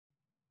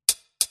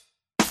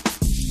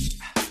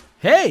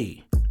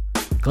Hey,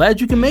 glad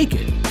you can make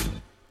it.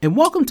 And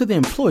welcome to the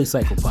Employee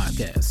Cycle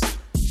Podcast,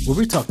 where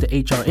we talk to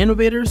HR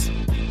innovators,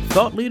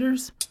 thought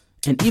leaders,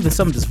 and even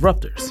some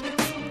disruptors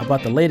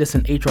about the latest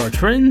in HR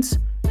trends,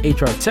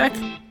 HR tech,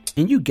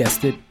 and you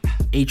guessed it,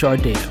 HR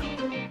data.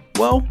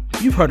 Well,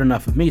 you've heard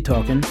enough of me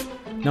talking.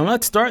 Now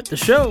let's start the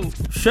show.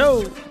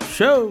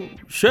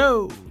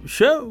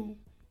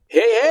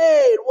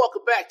 Hey, and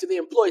welcome back to the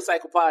Employee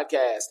Cycle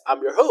Podcast.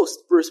 I'm your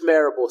host, Bruce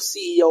Marable,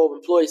 CEO of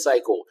Employee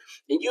Cycle.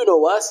 And you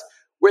know us,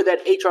 we're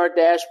that HR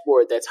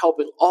dashboard that's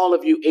helping all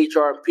of you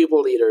HR and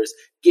people leaders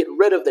get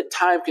rid of the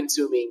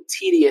time-consuming,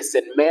 tedious,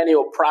 and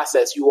manual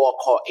process you all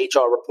call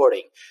HR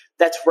reporting.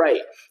 That's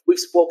right. We've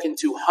spoken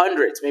to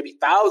hundreds, maybe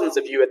thousands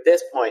of you at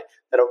this point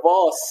that have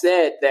all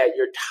said that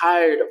you're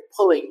tired of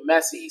pulling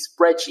messy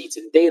spreadsheets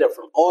and data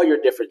from all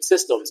your different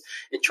systems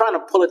and trying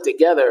to pull it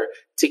together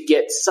to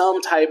get some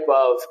type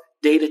of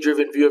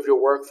data-driven view of your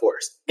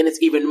workforce. And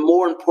it's even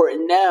more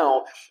important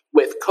now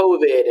with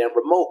COVID and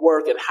remote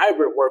work and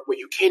hybrid work where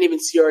you can't even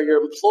see all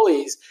your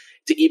employees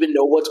to even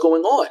know what's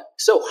going on.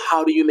 So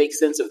how do you make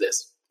sense of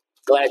this?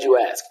 Glad you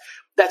asked.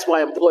 That's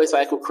why Employee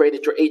Cycle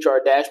created your HR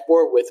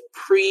dashboard with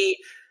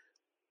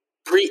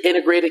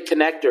pre-integrated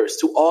connectors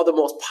to all the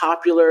most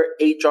popular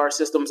HR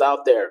systems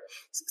out there.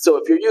 So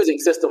if you're using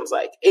systems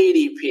like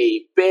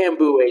ADP,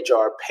 Bamboo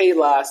HR,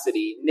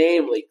 Paylocity,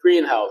 Namely,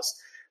 Greenhouse,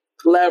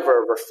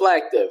 Clever,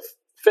 Reflective,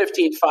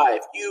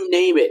 15.5, you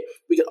name it,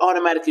 we can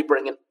automatically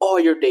bring in all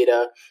your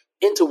data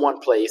into one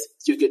place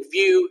so you can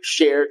view,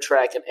 share,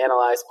 track, and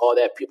analyze all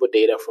that people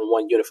data from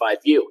one unified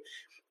view.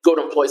 Go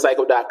to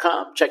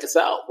employeecycle.com, check us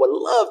out. Would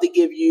love to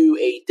give you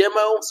a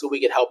demo so we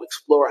can help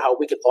explore how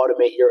we can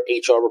automate your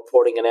HR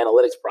reporting and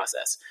analytics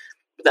process.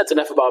 But that's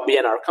enough about me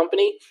and our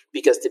company,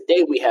 because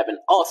today we have an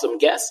awesome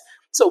guest.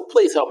 So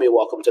please help me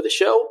welcome to the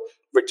show,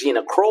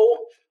 Regina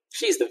Crowell.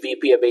 She's the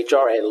VP of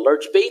HR at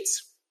Lurch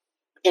Bates.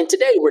 And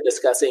today we're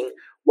discussing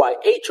why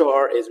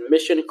HR is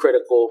mission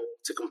critical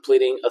to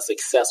completing a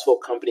successful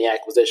company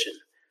acquisition.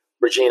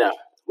 Regina,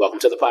 welcome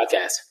to the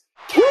podcast.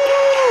 Woo!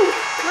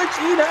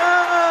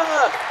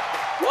 Regina!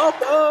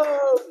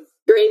 Welcome!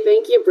 Great,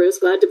 thank you, Bruce.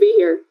 Glad to be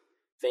here.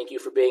 Thank you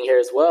for being here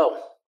as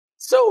well.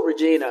 So,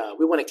 Regina,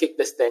 we want to kick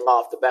this thing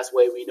off the best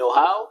way we know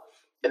how,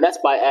 and that's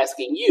by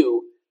asking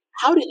you,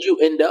 how did you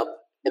end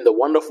up in the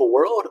wonderful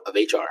world of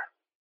HR?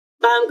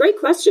 Great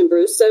question,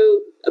 Bruce.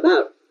 So,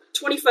 about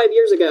 25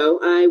 years ago,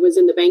 I was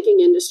in the banking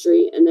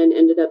industry and then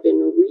ended up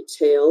in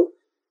retail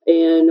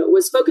and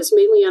was focused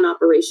mainly on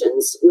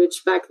operations,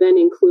 which back then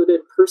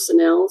included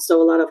personnel,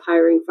 so a lot of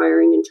hiring,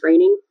 firing, and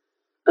training.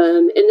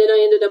 And then I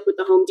ended up with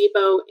the Home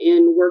Depot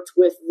and worked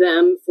with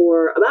them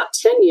for about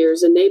 10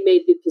 years, and they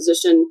made the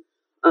position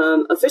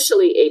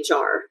officially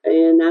HR,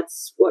 and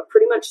that's what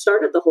pretty much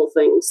started the whole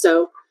thing.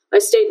 So I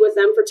stayed with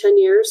them for 10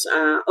 years,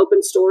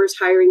 opened stores,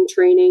 hiring,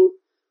 training.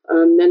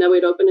 Then I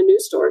would open a new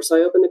store. So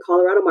I opened the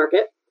Colorado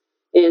market.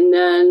 And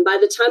then by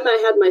the time I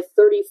had my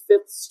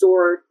 35th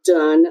store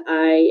done,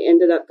 I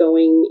ended up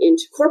going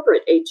into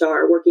corporate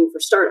HR, working for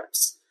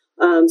startups.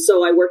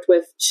 So I worked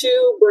with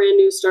two brand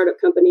new startup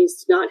companies,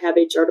 did not have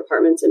HR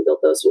departments, and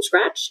built those from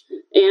scratch.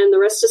 And the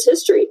rest is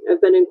history. I've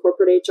been in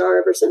corporate HR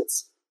ever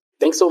since.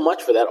 Thanks so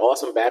much for that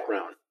awesome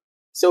background.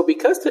 So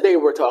because today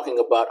we're talking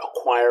about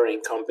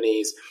acquiring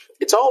companies,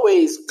 it's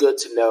always good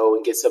to know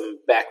and get some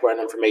background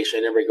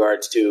information in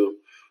regards to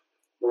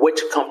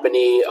which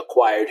company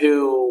acquired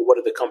who, what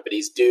do the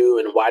companies do,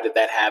 and why did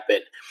that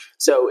happen?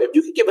 So if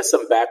you could give us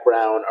some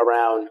background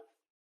around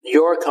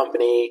your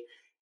company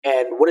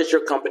and what does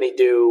your company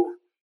do,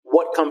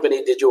 what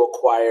company did you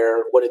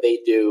acquire, what do they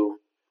do,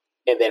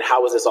 and then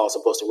how is this all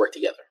supposed to work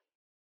together?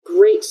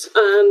 Great.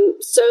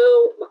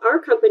 So our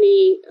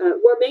company,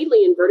 we're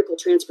mainly in vertical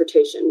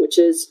transportation, which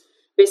is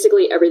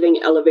basically everything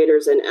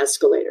elevators and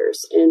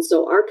escalators. And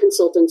so our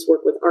consultants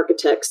work with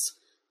architects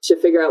to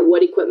figure out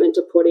what equipment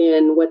to put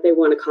in, what they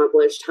want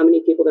accomplished, how many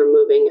people they're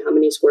moving, how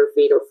many square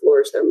feet or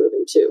floors they're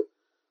moving to.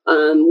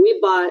 We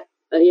bought,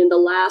 in the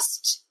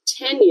last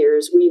 10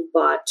 years, we've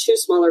bought two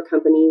smaller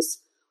companies,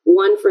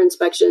 one for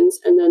inspections,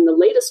 and then the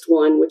latest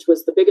one, which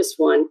was the biggest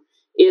one,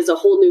 is a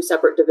whole new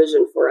separate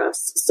division for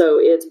us. So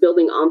it's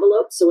building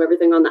envelopes, so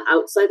everything on the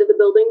outside of the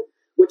building,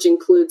 which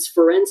includes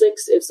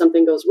forensics if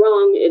something goes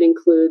wrong. It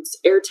includes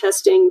air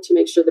testing to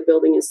make sure the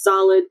building is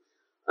solid.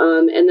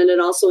 And then it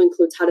also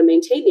includes how to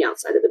maintain the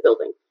outside of the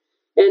building.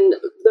 And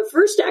the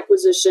first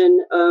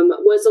acquisition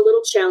was a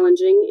little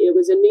challenging. It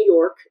was in New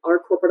York. Our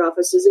corporate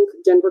office is in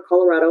Denver,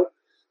 Colorado.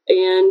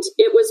 And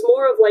it was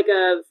more of like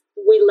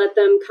we let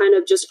them kind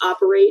of just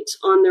operate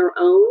on their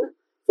own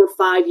for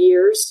 5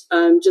 years.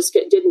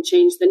 Didn't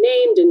change the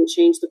name, didn't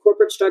change the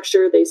corporate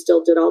structure. They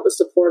still did all the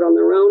support on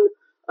their own.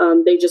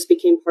 They just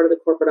became part of the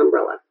corporate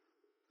umbrella.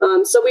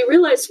 So we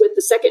realized with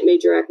the second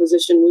major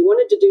acquisition, we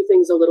wanted to do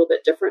things a little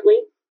bit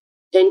differently.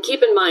 And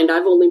keep in mind,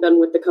 I've only been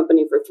with the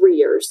company for 3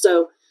 years.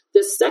 So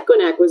this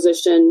second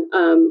acquisition,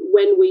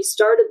 when we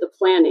started the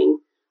planning,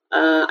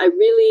 I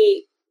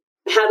really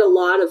had a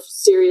lot of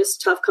serious,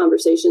 tough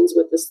conversations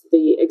with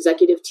the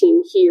executive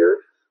team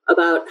here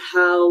about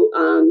how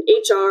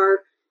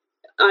HR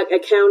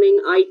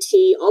accounting,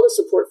 IT, all the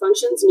support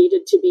functions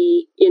needed to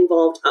be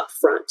involved up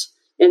front.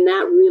 And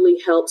that really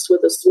helps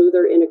with a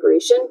smoother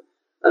integration.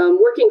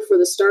 Working for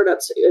the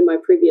startups in my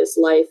previous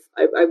life,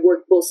 I've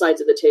worked both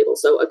sides of the table.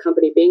 So a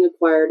company being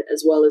acquired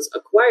as well as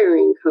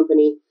acquiring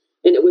company.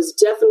 And it was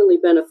definitely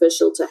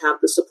beneficial to have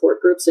the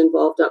support groups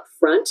involved up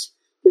front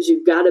because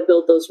you've got to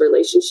build those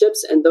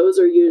relationships. And those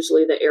are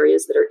usually the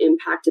areas that are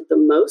impacted the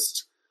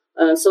most.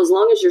 So as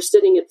long as you're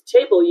sitting at the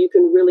table, you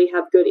can really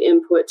have good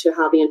input to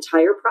how the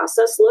entire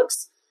process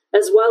looks,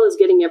 as well as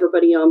getting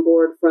everybody on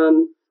board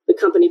from the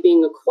company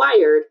being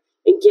acquired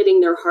and getting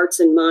their hearts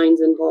and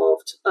minds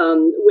involved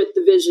with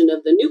the vision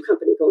of the new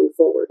company going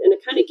forward. And it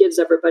kind of gives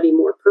everybody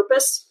more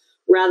purpose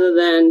rather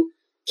than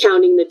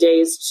counting the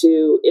days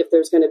to if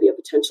there's going to be a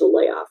potential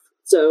layoff.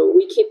 So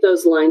we keep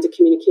those lines of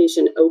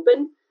communication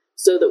open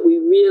so that we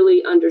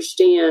really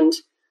understand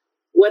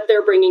what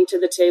they're bringing to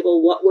the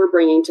table, what we're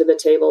bringing to the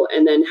table,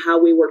 and then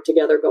how we work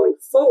together going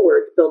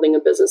forward, building a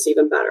business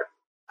even better.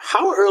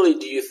 How early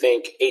do you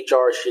think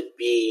HR should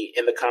be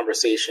in the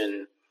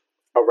conversation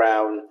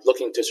around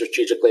looking to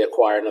strategically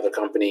acquire another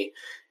company?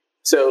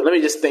 So let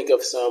me just think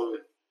of some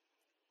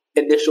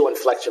initial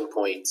inflection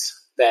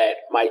points that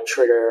might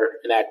trigger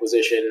an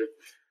acquisition.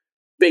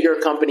 Bigger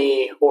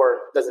company, or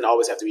doesn't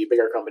always have to be a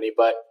bigger company,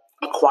 but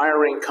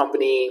acquiring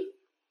company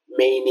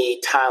may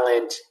need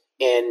talent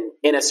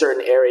in a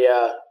certain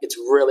area. It's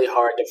really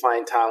hard to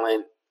find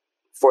talent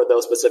for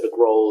those specific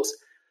roles.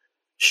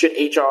 Should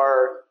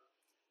HR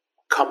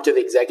come to the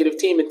executive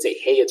team and say,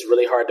 hey, it's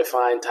really hard to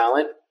find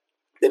talent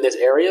in this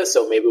area,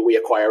 so maybe we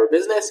acquire a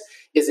business?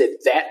 Is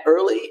it that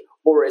early,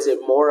 or is it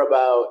more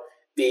about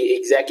the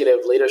executive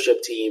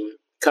leadership team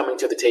coming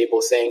to the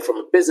table saying from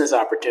a business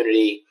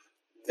opportunity,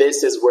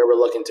 this is where we're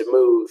looking to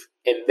move,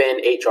 and then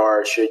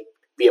HR should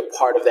be a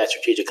part of that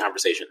strategic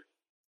conversation?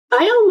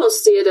 I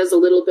almost see it as a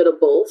little bit of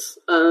both.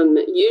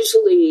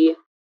 Usually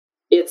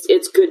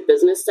it's good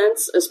business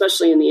sense,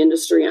 especially in the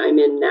industry I'm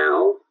in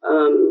now.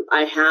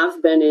 I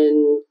have been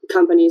in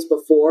companies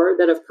before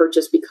that have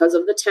purchased because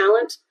of the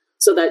talent.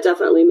 So that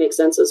definitely makes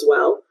sense as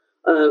well,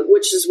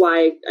 which is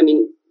why, I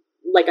mean,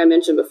 like I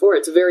mentioned before,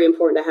 it's very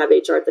important to have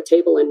HR at the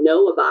table and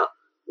know about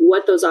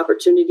what those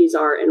opportunities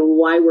are and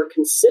why we're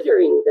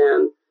considering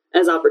them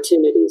as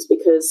opportunities.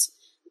 Because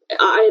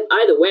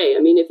either way,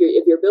 I mean, if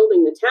you're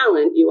building the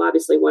talent, you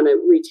obviously want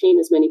to retain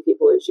as many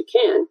people as you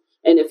can.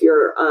 And if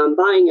you're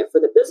buying it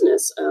for the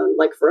business,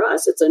 like for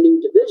us, it's a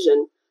new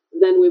division,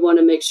 then we want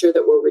to make sure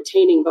that we're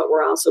retaining, but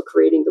we're also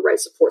creating the right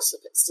support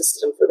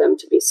system for them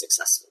to be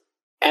successful.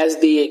 As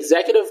the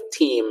executive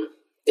team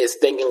is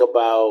thinking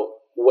about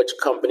which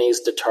companies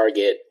to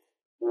target,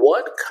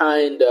 what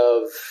kind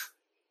of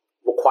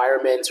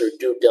requirements or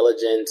due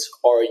diligence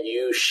are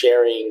you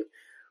sharing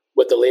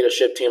with the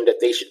leadership team that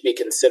they should be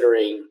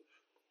considering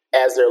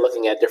as they're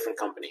looking at different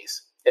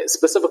companies,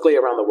 specifically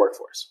around the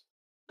workforce?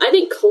 I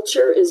think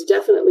culture is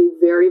definitely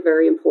very,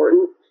 very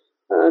important.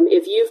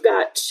 If you've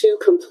got two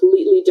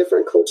completely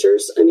different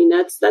cultures, I mean,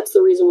 that's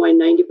the reason why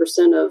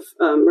 90% of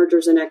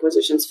mergers and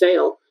acquisitions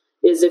fail,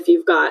 is if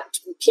you've got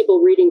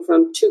people reading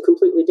from two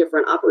completely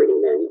different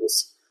operating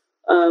manuals.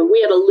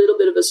 We had a little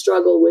bit of a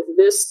struggle with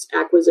this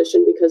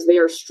acquisition because they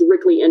are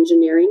strictly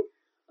engineering.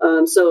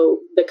 So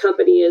the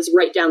company is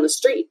right down the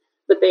street,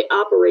 but they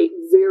operate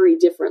very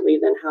differently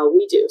than how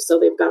we do. So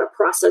they've got a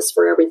process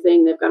for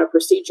everything. They've got a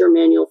procedure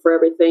manual for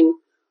everything,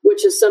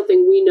 which is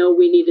something we know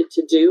we needed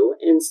to do.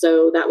 And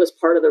so that was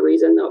part of the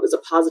reason that was a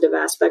positive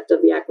aspect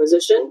of the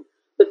acquisition.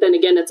 But then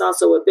again, it's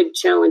also a big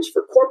challenge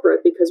for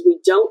corporate because we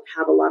don't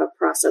have a lot of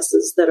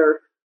processes that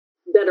are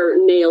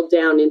nailed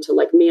down into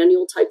like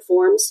manual type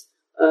forms.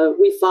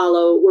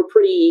 We're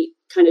pretty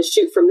kind of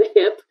shoot from the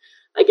hip,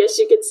 I guess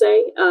you could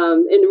say,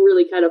 and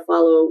really kind of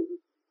follow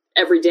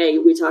every day.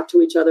 We talk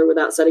to each other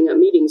without setting up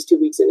meetings 2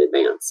 weeks in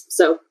advance.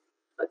 So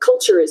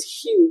culture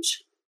is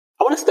huge.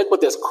 I want to stick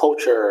with this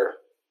culture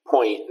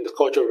point, the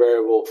culture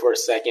variable for a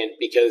second,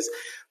 because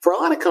for a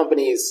lot of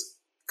companies,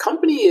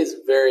 company is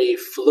very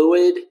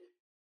fluid.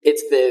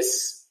 It's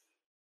this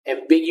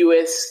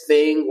ambiguous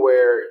thing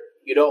where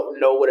you don't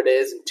know what it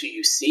is until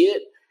you see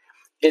it.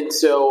 And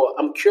so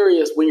I'm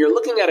curious, when you're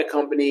looking at a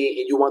company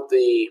and you want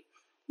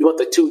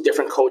the two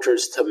different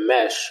cultures to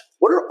mesh,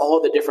 what are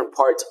all the different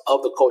parts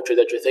of the culture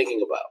that you're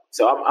thinking about?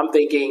 So I'm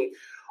thinking,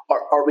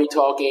 are we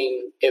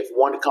talking if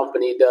one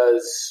company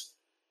does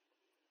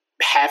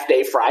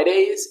half-day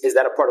Fridays, is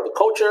that a part of the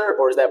culture,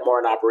 or is that more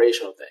an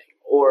operational thing?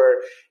 Or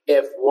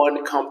if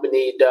one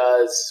company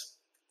does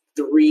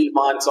 3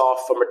 months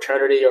off for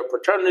maternity or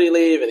paternity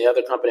leave and the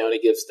other company only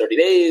gives 30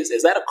 days,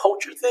 is that a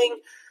culture thing?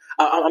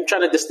 I'm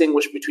trying to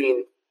distinguish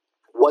between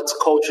what's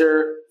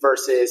culture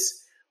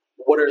versus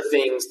what are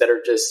things that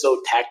are just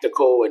so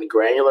tactical and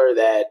granular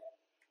that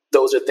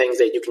those are things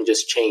that you can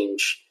just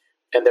change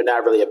and they're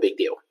not really a big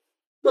deal.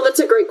 Well, that's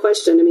a great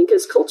question. I mean,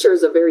 because culture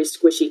is a very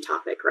squishy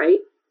topic, right?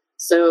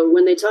 So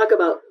when you talk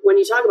about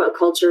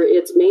culture,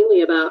 it's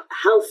mainly about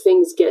how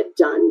things get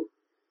done.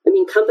 I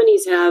mean,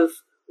 companies have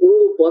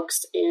rule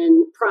books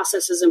and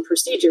processes and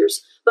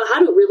procedures, but how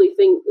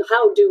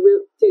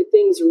do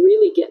things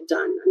really get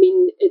done? I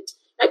mean,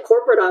 at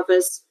corporate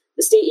office,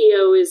 the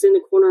CEO is in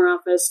the corner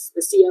office,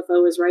 the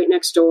CFO is right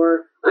next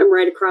door, I'm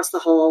right across the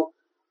hall,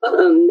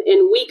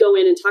 and we go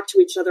in and talk to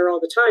each other all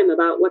the time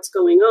about what's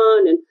going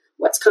on and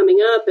what's coming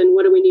up and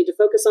what do we need to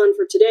focus on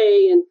for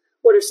today and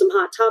what are some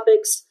hot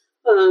topics.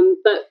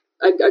 But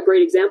a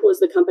great example is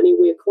the company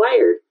we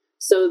acquired.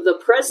 So the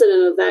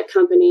president of that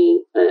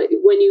company,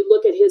 when you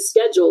look at his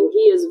schedule,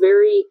 he is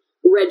very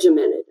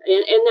regimented,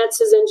 and that's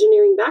his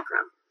engineering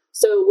background.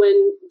 So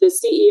when the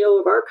CEO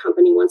of our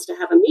company wants to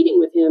have a meeting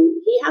with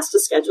him, he has to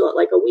schedule it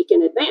like a week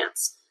in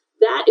advance.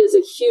 That is a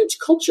huge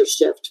culture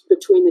shift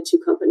between the two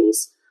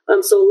companies.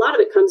 So a lot of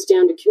it comes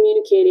down to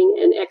communicating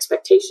and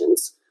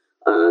expectations.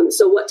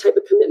 So what type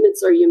of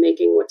commitments are you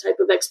making? What type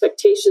of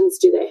expectations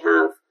do they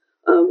have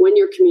when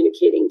you're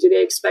communicating? Do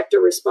they expect a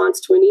response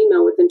to an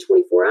email within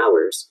 24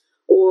 hours?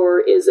 Or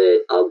is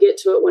it, I'll get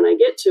to it when I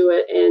get to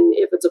it, and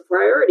if it's a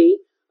priority,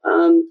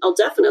 I'll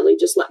definitely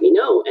just let me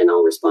know, and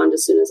I'll respond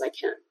as soon as I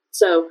can.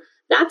 So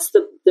that's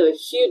the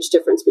huge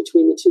difference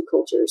between the two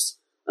cultures.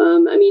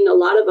 I mean, a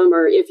lot of them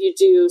are, if you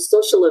do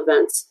social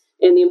events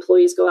and the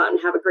employees go out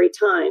and have a great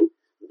time,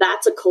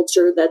 that's a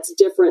culture that's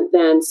different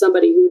than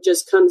somebody who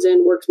just comes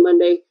in, works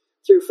Monday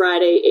through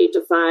Friday, 8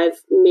 to 5,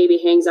 maybe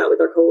hangs out with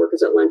their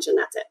coworkers at lunch, and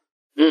that's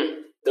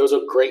it. Those are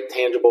great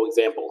tangible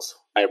examples.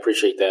 I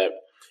appreciate that.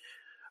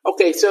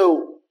 Okay,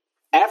 so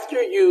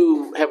after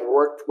you have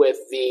worked with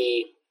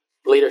the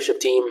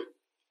leadership team,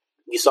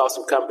 you saw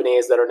some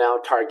companies that are now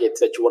targets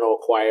that you want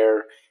to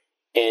acquire,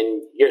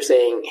 and you're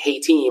saying, hey,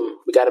 team,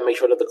 we got to make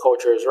sure that the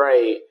culture is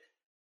right.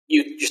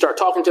 You start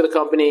talking to the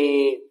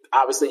company.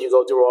 Obviously, you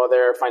go through all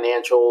their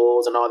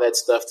financials and all that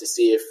stuff to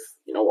see if,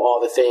 all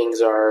the things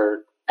are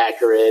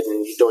accurate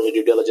and you're doing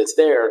your due diligence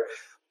there.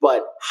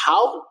 But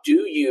how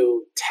do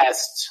you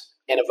test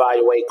and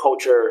evaluate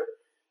culture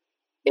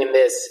in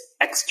this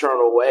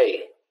external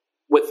way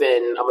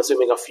within, I'm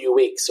assuming, a few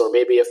weeks or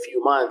maybe a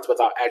few months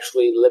without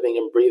actually living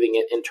and breathing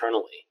it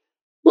internally?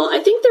 Well, I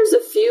think there's a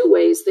few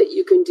ways that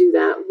you can do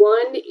that.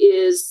 One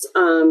is,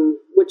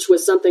 which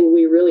was something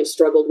we really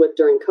struggled with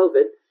during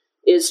COVID,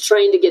 is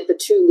trying to get the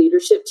two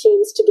leadership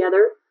teams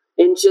together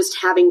and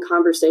just having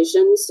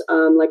conversations,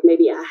 like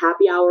maybe a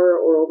happy hour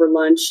or over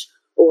lunch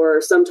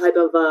or some type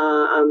of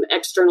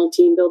external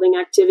team building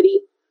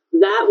activity.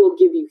 That will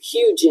give you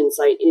huge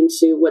insight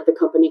into what the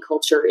company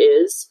culture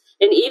is.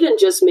 And even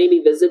just maybe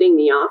visiting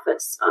the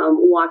office,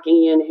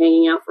 walking in,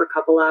 hanging out for a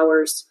couple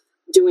hours,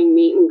 doing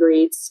meet and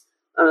greets.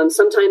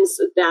 Sometimes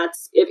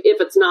that's, if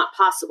it's not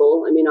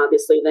possible, I mean,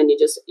 obviously, then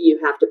you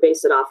have to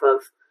base it off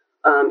of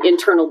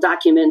internal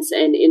documents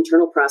and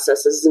internal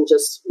processes and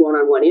just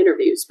one-on-one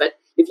interviews. But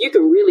if you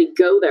can really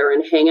go there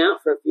and hang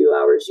out for a few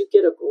hours, you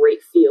get a great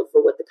feel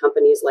for what the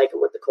company is like and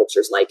what the culture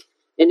is like,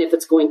 and if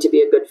it's going to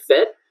be a good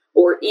fit,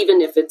 or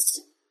even if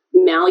it's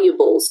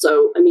malleable.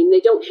 So, I mean, they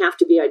don't have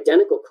to be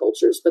identical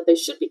cultures, but they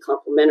should be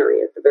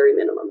complementary at the very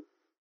minimum.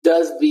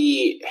 Does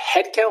the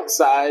headcount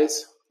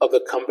size of the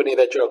company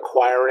that you're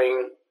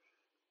acquiring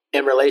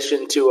in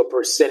relation to a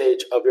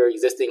percentage of your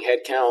existing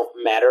headcount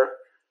matter?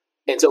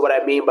 And so what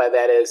I mean by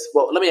that is,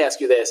 well, let me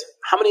ask you this.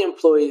 How many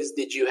employees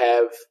did you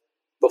have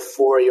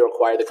before you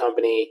acquired the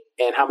company,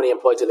 and how many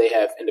employees do they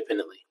have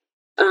independently?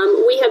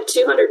 We have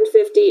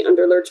 250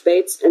 under Lurch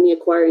Bates, and the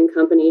acquiring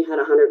company had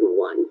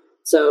 101.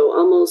 So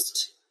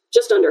almost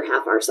just under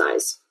half our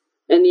size.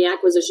 And the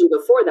acquisition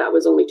before that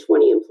was only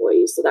 20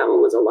 employees, so that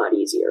one was a lot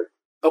easier.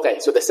 Okay,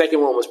 so the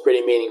second one was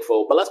pretty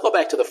meaningful. But let's go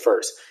back to the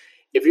first.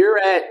 If you're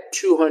at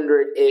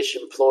 200-ish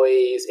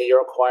employees and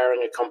you're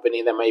acquiring a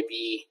company that might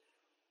be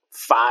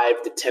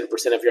 5 to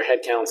 10% of your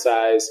headcount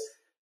size,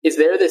 is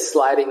there this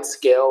sliding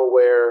scale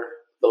where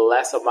the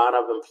less amount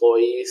of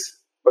employees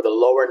or the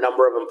lower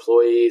number of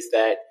employees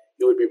that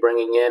you would be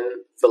bringing in,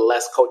 the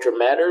less culture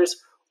matters?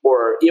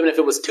 Or even if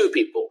it was 2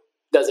 people,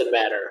 doesn't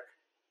matter.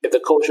 If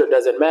the culture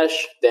doesn't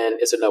mesh, then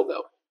it's a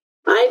no-go.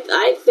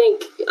 I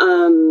think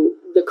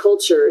the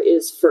culture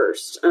is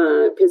first,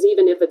 because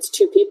even if it's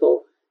 2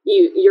 people,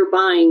 you're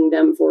buying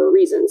them for a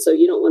reason. So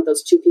you don't want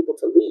those 2 people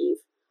to leave,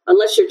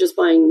 unless you're just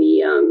buying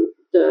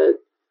the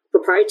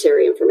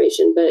proprietary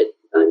information. But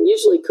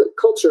usually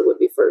culture would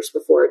be first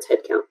before it's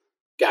headcount.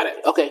 Got it.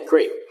 Okay,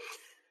 great.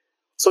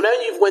 So now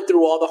you've went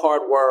through all the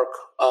hard work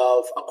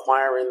of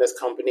acquiring this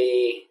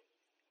company.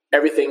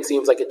 Everything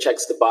seems like it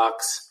checks the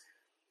box.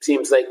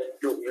 Seems like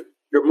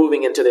you're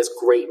moving into this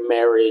great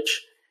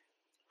marriage.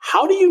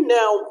 How do you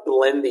now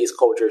blend these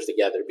cultures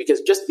together?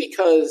 Because just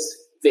because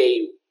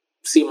they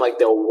seem like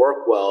they'll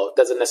work well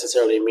doesn't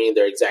necessarily mean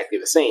they're exactly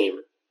the same,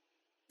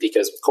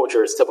 because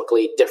culture is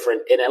typically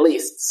different in at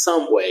least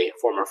some way,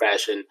 form, or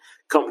fashion,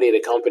 company to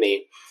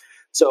company.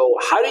 So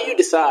how do you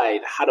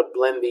decide how to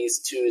blend these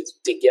two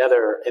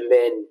together? And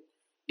then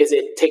is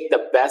it take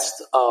the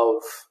best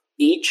of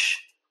each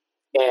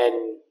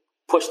and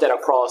push that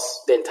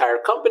across the entire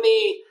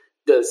company?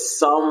 Does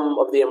some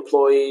of the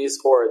employees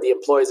or the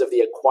employees of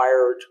the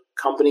acquired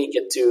company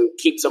get to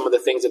keep some of the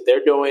things that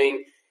they're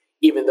doing?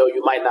 even though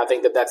you might not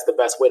think that that's the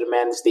best way to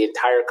manage the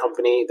entire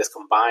company that's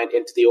combined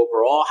into the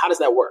overall? How does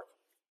that work?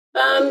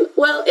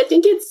 Well, I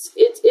think it's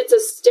a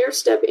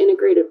stair-step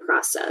integrated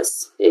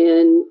process,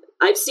 and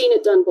I've seen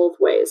it done both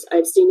ways.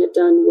 I've seen it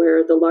done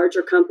where the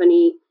larger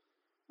company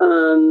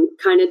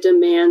kind of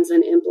demands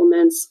and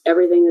implements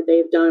everything that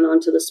they've done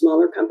onto the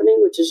smaller company,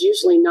 which is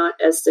usually not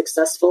as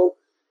successful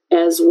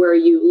as where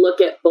you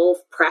look at both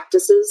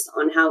practices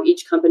on how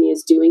each company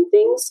is doing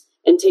things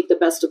and take the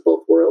best of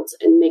both worlds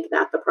and make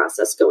that the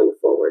process going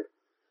forward.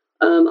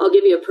 I'll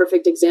give you a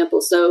perfect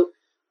example. So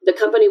the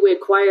company we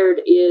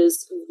acquired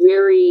is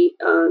very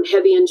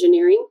heavy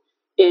engineering,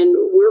 and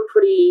we're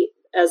pretty,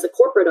 as a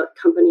corporate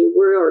company,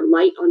 we're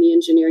light on the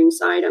engineering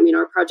side. I mean,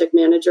 our project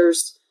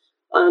managers,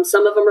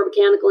 some of them are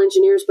mechanical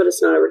engineers, but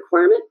it's not a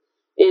requirement.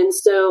 And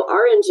so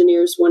our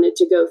engineers wanted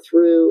to go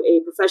through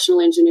a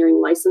professional engineering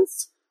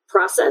license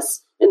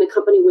process, and the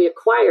company we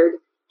acquired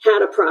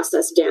had a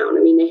process down.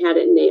 I mean, they had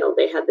it nailed.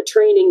 They had the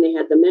training, they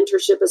had the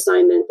mentorship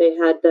assignment, they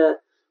had the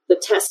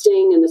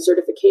testing and the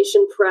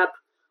certification prep.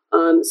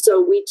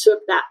 So we took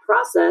that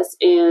process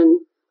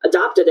and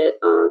adopted it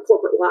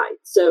corporate-wide.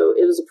 So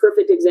it was a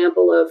perfect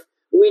example of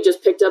we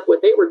just picked up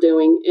what they were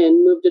doing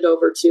and moved it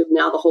over to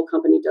now the whole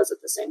company does it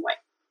the same way.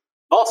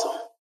 Awesome.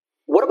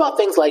 What about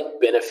things like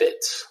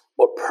benefits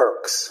or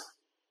perks?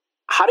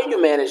 How do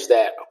you manage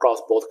that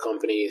across both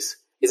companies?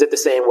 Is it the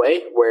same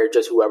way where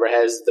just whoever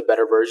has the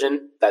better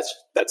version, that's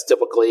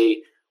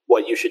typically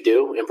what you should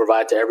do and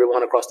provide to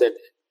everyone across the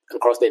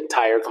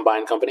entire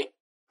combined company?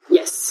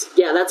 Yes.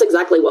 Yeah, that's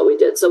exactly what we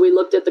did. So we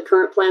looked at the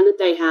current plan that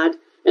they had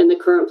and the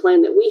current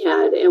plan that we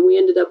had, and we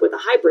ended up with a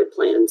hybrid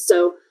plan.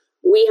 So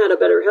we had a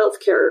better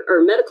healthcare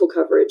or medical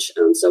coverage,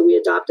 so we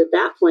adopted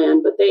that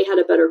plan, but they had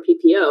a better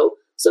PPO.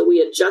 So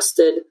we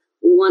adjusted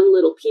one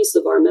little piece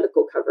of our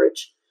medical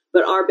coverage,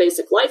 but our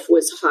basic life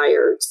was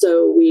higher.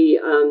 So we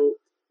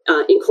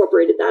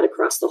incorporated that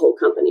across the whole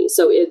company.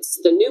 So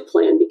the new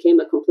plan became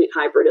a complete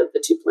hybrid of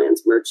the two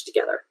plans merged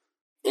together.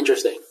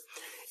 Interesting.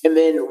 And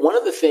then one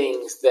of the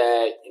things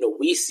that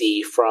we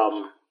see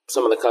from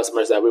some of the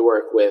customers that we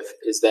work with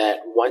is that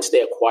once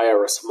they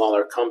acquire a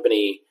smaller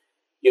company,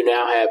 you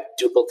now have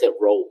duplicate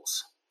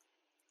roles.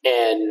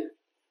 And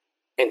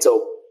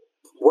so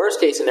worst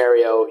case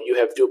scenario, you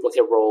have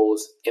duplicate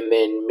roles, and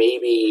then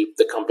maybe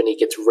the company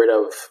gets rid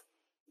of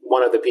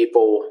one of the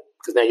people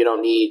because now you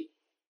don't need,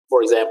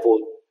 for example,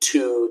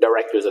 2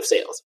 directors of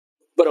sales.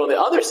 But on the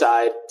other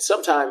side,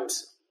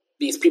 sometimes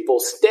these people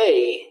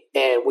stay,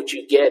 and what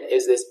you get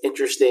is this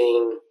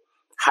interesting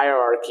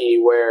hierarchy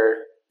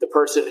where the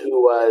person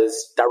who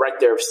was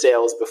director of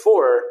sales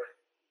before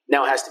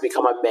now has to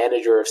become a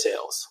manager of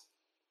sales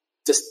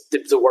just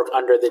to work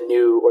under the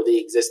new or the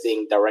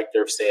existing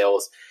director of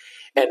sales.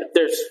 And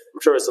I'm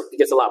sure it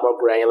gets a lot more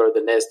granular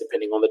than this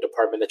depending on the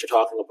department that you're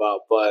talking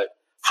about. But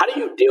how do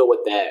you deal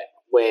with that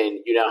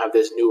when you now have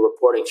this new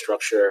reporting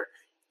structure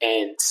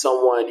and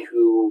someone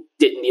who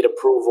didn't need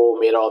approval,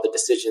 made all the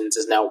decisions,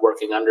 is now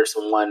working under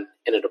someone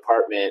in a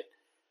department?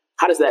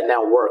 How does that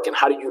now work? And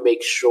how do you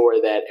make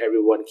sure that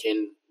everyone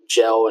can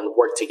gel and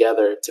work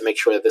together to make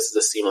sure that this is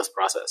a seamless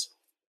process?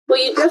 Well,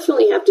 you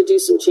definitely have to do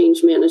some change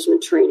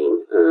management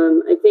training.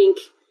 I think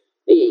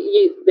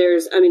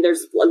there's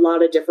a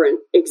lot of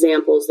different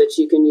examples that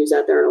you can use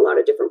out there in a lot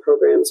of different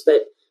programs.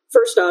 But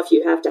first off,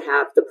 you have to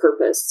have the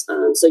purpose.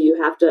 So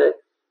you have to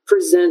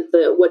present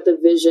what the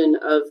vision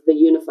of the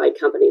unified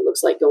company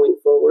looks like going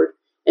forward.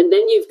 And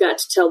then you've got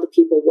to tell the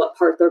people what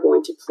part they're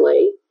going to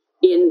play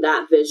in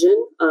that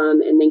vision,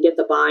 and then get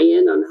the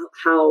buy-in on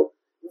how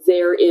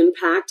their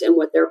impact and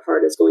what their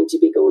part is going to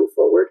be going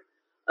forward.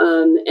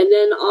 And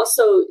then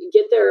also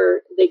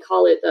they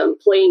call it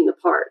playing the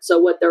part. So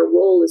what their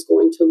role is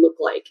going to look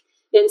like.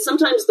 And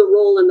sometimes the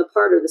role and the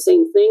part are the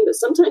same thing, but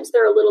sometimes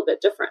they're a little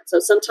bit different. So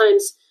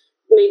sometimes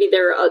maybe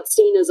they're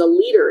seen as a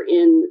leader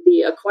in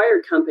the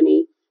acquired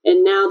company,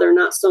 and now they're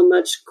not so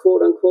much,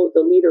 quote unquote,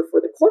 the leader for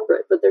the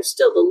corporate, but they're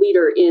still the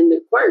leader in the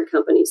acquired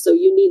company. So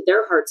you need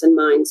their hearts and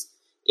minds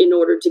in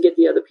order to get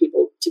the other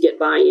people to get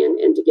buy-in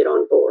and to get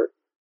on board.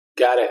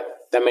 Got it.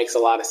 That makes a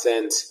lot of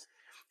sense.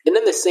 And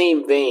in the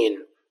same vein,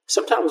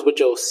 sometimes what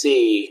you'll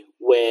see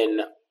when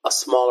a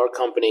smaller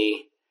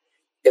company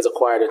is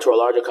acquired into a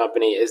larger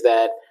company is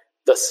that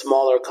the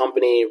smaller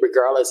company,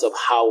 regardless of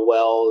how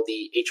well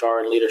the HR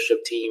and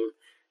leadership team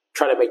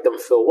try to make them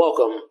feel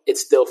welcome, it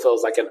still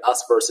feels like an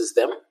us versus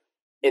them.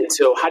 And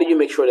so how do you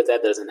make sure that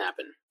that doesn't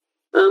happen?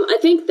 I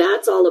think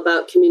that's all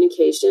about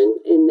communication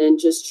and then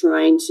just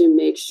trying to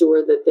make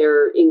sure that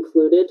they're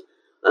included.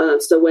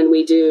 So when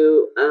we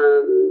do,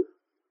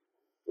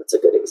 what's a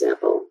good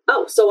example?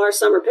 Oh, so our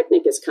summer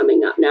picnic is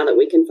coming up now that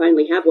we can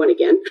finally have one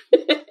again.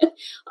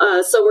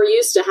 So we're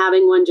used to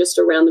having one just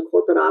around the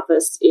corporate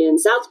office in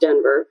South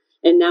Denver.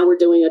 And now we're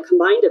doing a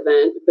combined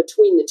event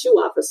between the two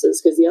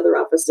offices because the other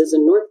office is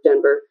in North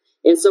Denver.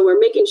 And so we're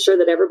making sure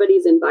that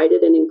everybody's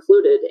invited and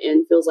included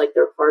and feels like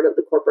they're part of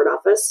the corporate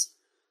office.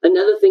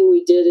 Another thing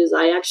we did is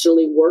I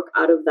actually work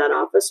out of that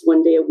office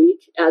one day a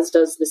week, as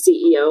does the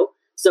CEO.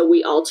 So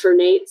we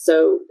alternate.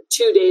 So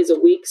 2 days a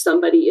week,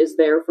 somebody is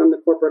there from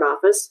the corporate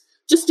office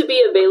just to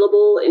be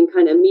available and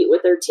kind of meet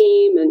with their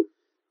team and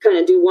kind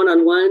of do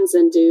one-on-ones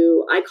and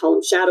I call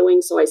them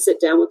shadowing. So I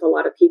sit down with a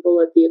lot of people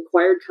at the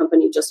acquired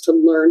company just to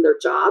learn their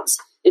jobs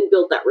and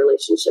build that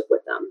relationship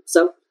with them.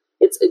 So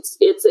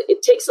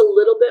it takes a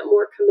little bit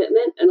more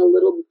commitment and a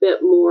little bit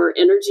more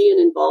energy and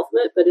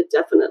involvement, but it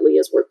definitely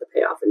is worth the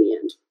payoff in the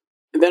end.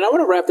 And then I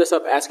want to wrap this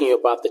up asking you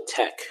about the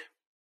tech,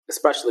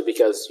 especially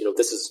because,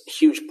 this is a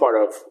huge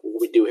part of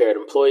what we do here at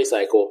Employee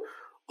Cycle,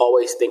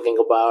 always thinking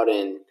about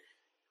and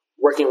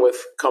working with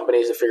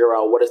companies to figure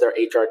out what does their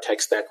HR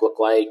tech stack look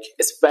like,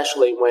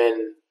 especially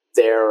when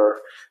they're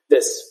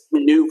this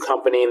new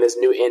company and this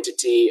new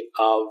entity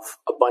of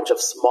a bunch of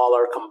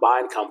smaller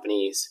combined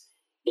companies,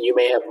 and you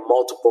may have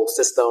multiple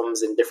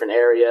systems in different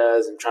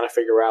areas and trying to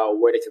figure out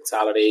where to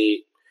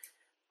consolidate.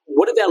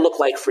 What did that look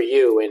like for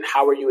you, and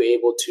how were you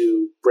able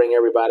to bring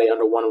everybody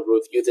under one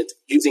roof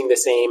using the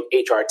same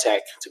HR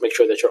tech to make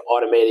sure that you're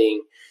automating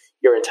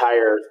your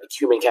entire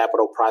human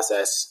capital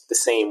process the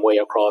same way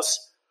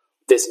across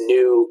this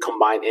new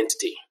combined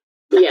entity?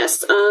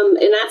 Yes.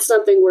 And that's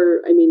something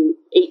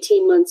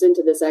 18 months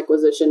into this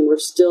acquisition, we're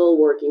still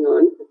working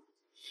on.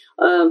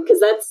 Because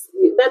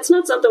that's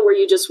not something where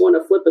you just want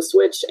to flip a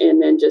switch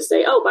and then just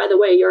say, oh, by the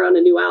way, you're on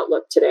a new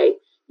Outlook today.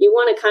 You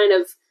want to kind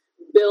of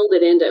build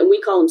it into, and we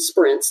call them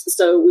sprints.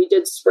 So we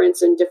did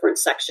sprints in different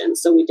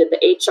sections. So we did the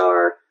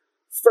HR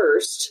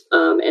first,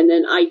 and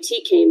then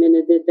IT came in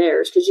and did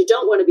theirs, because you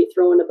don't want to be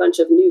throwing a bunch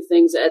of new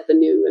things at the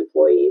new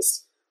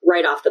employees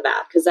right off the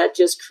bat, because that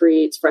just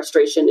creates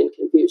frustration and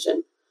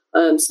confusion.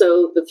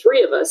 So the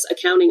three of us,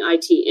 accounting,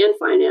 IT, and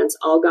finance,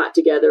 all got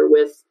together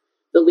with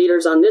the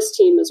leaders on this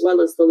team as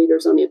well as the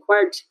leaders on the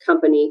acquired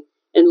company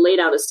and laid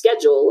out a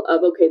schedule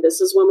of, okay,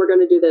 this is when we're going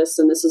to do this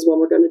and this is when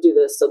we're going to do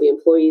this, so the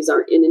employees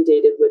aren't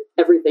inundated with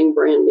everything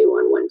brand new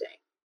on one day.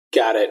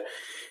 Got it.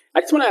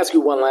 I just want to ask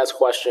you one last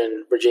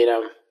question,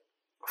 Regina.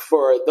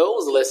 For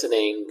those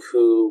listening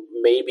who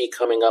may be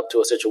coming up to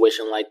a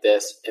situation like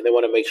this and they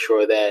want to make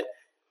sure that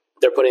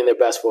they're putting their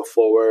best foot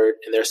forward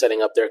and they're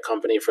setting up their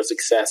company for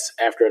success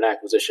after an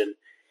acquisition,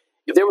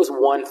 if there was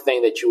one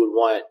thing that you would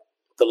want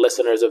the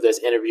listeners of this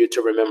interview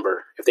to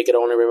remember, if they could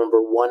only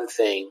remember one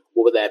thing,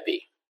 what would that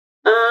be?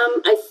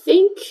 I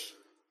think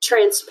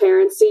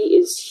transparency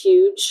is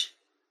huge.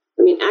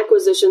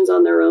 Acquisitions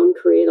on their own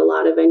create a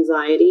lot of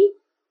anxiety.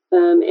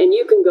 And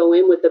you can go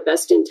in with the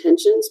best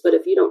intentions, but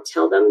if you don't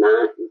tell them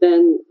that,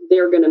 then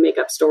they're going to make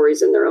up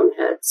stories in their own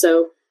head.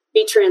 So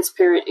be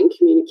transparent and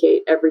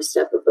communicate every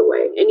step of the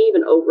way, and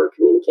even over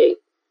communicate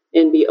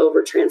and be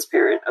over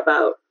transparent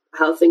about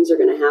how things are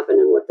going to happen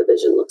and what the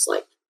vision looks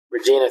like.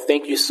 Regina,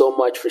 thank you so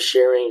much for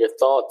sharing your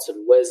thoughts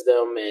and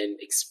wisdom and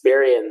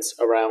experience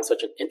around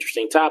such an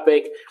interesting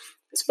topic,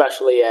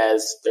 especially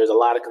as there's a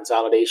lot of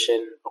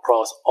consolidation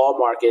across all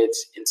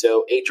markets. And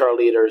so HR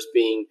leaders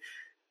being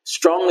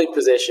strongly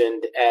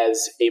positioned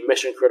as a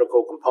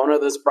mission-critical component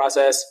of this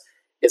process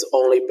is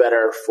only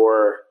better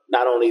for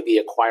not only the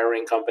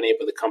acquiring company,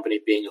 but the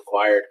company being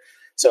acquired.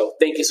 So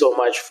thank you so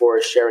much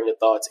for sharing your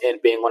thoughts and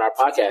being on our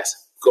podcast.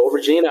 Go,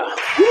 Regina.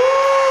 Woo!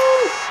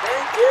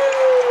 Thank you.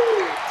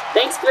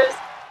 Thanks, Chris.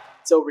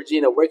 So,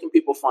 Regina, where can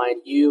people find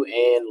you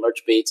and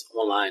Lurch Baits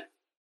online?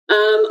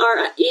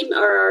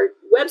 Our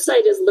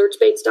website is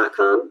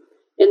lurchbaits.com,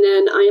 and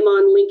then I am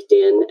on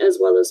LinkedIn as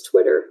well as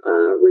Twitter,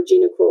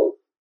 Regina Crowell.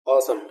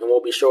 Awesome. And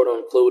we'll be sure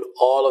to include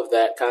all of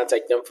that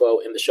contact info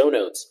in the show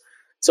notes.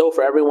 So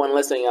for everyone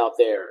listening out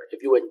there,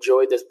 if you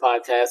enjoyed this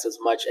podcast as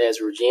much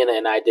as Regina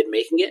and I did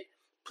making it,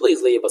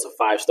 please leave us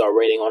a 5-star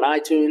rating on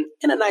iTunes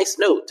and a nice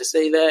note to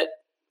say that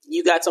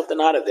you got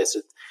something out of this,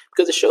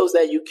 because it shows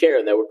that you care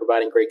and that we're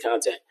providing great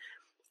content.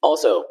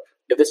 Also,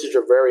 if this is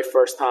your very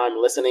first time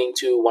listening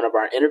to one of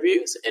our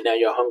interviews and now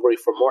you're hungry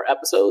for more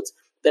episodes,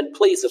 then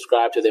please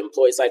subscribe to the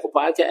Employee Cycle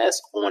Podcast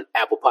on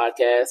Apple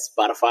Podcasts,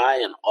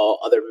 Spotify, and all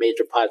other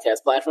major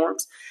podcast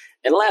platforms.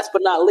 And last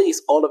but not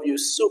least, all of you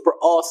super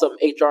awesome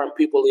HR and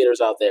people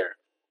leaders out there,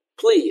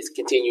 please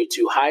continue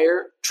to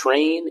hire,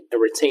 train, and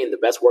retain the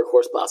best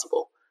workforce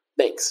possible.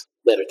 Thanks.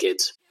 Later,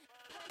 kids.